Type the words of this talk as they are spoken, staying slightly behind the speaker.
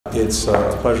It's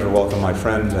a pleasure to welcome my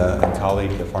friend and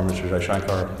colleague, Foreign Minister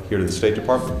Jaishankar, here to the State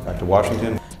Department, back to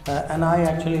Washington. And I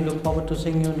actually look forward to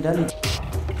seeing you in Delhi.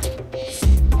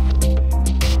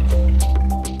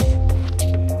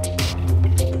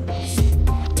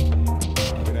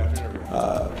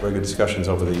 Very good discussions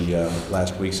over the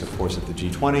last weeks, of course, at the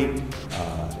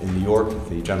G20 in New York, at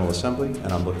the General Assembly,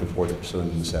 and I'm looking forward to pursuing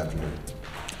them this afternoon.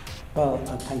 Well,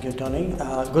 thank you, Tony.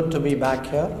 Good to be back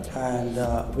here,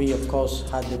 and we, of course,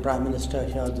 had the Prime Minister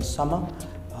here this summer.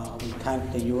 We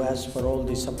thank the US for all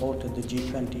the support at the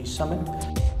G20 summit.